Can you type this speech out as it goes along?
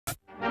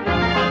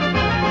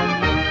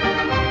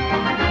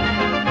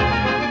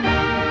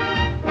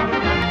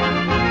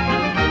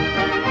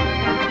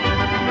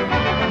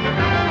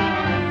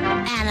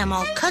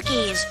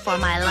pennies for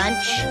my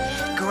lunch.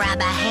 Grab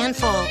a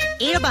handful,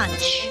 eat a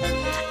bunch.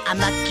 I'm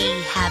lucky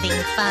having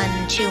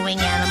fun chewing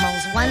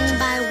animals one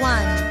by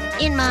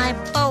one. In my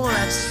bowl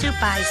of soup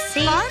I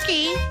see.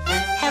 Sparky,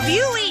 have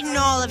you eaten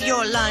all of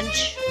your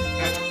lunch?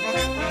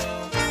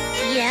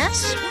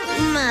 Yes,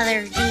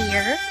 Mother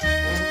dear.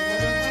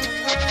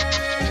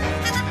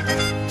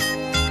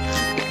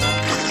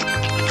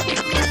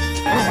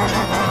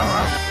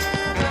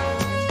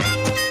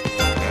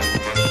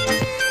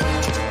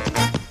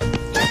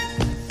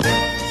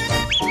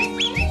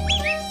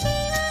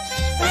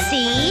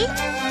 See?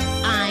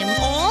 I'm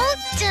all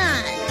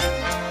done.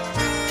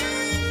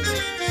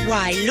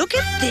 Why, look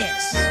at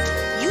this.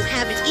 You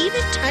haven't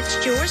even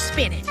touched your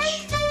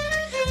spinach.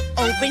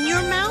 Open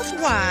your mouth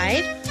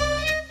wide.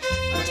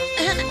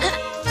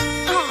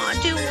 Oh,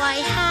 do I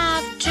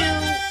have to?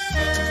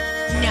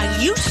 Now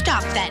you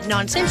stop that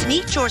nonsense and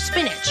eat your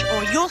spinach,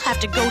 or you'll have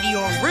to go to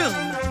your room.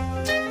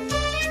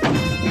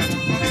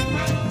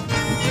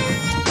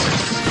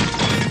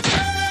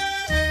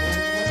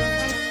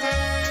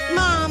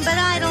 Mom, but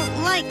I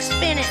don't like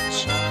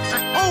spinach. I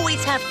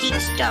always have to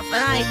eat stuff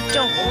that I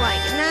don't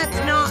like, and that's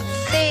not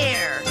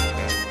fair.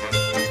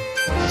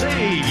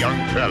 Say, young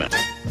fella,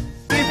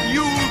 if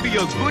you'll be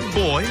a good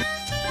boy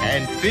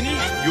and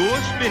finish your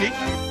spinach,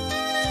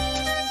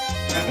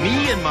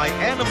 me and my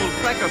animal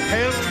cracker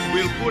pals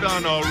will put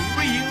on a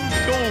real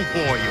show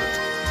for you.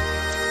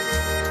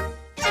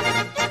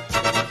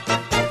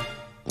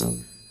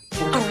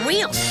 A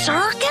real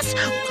circus?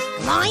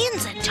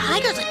 Lions and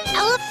tigers and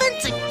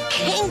elephants and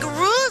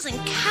kangaroos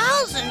and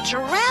cows and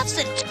giraffes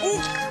and...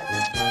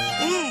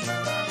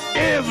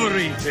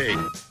 Everything.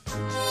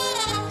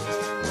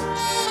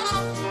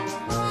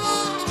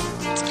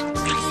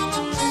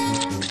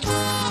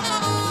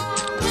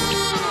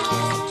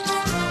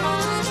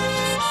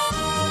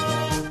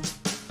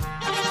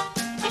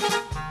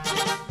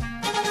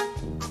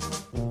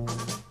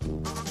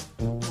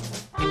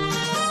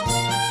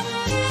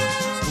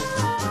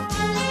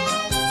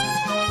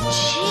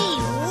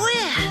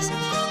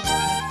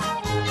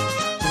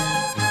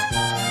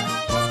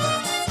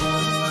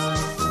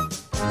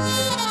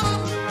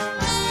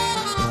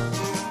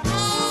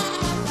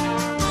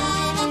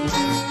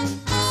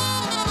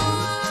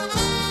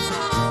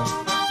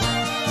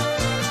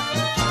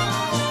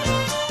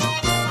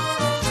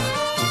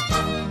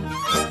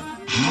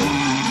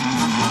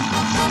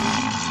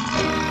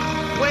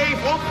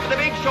 The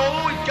big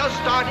show is just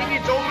starting.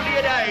 It's only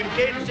a dime,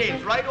 10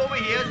 cents. Right over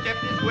here, step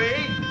this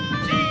way.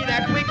 See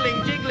that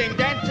wiggling, jiggling,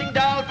 dancing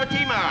doll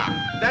Fatima.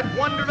 That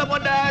wonder of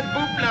wonders,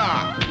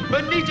 Boopla.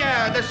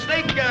 Bonita, the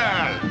snake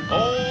girl.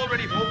 All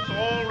ready, folks,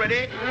 all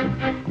ready.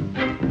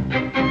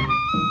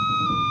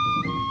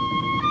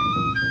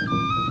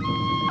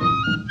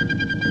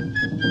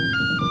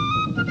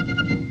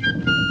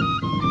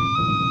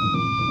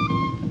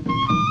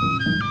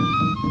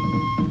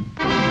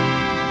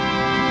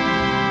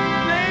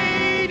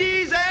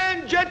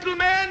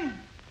 Gentlemen,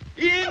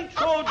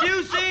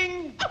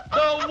 introducing the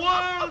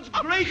world's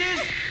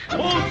greatest,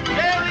 most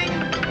daring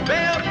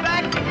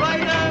bareback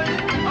riders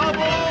of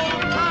all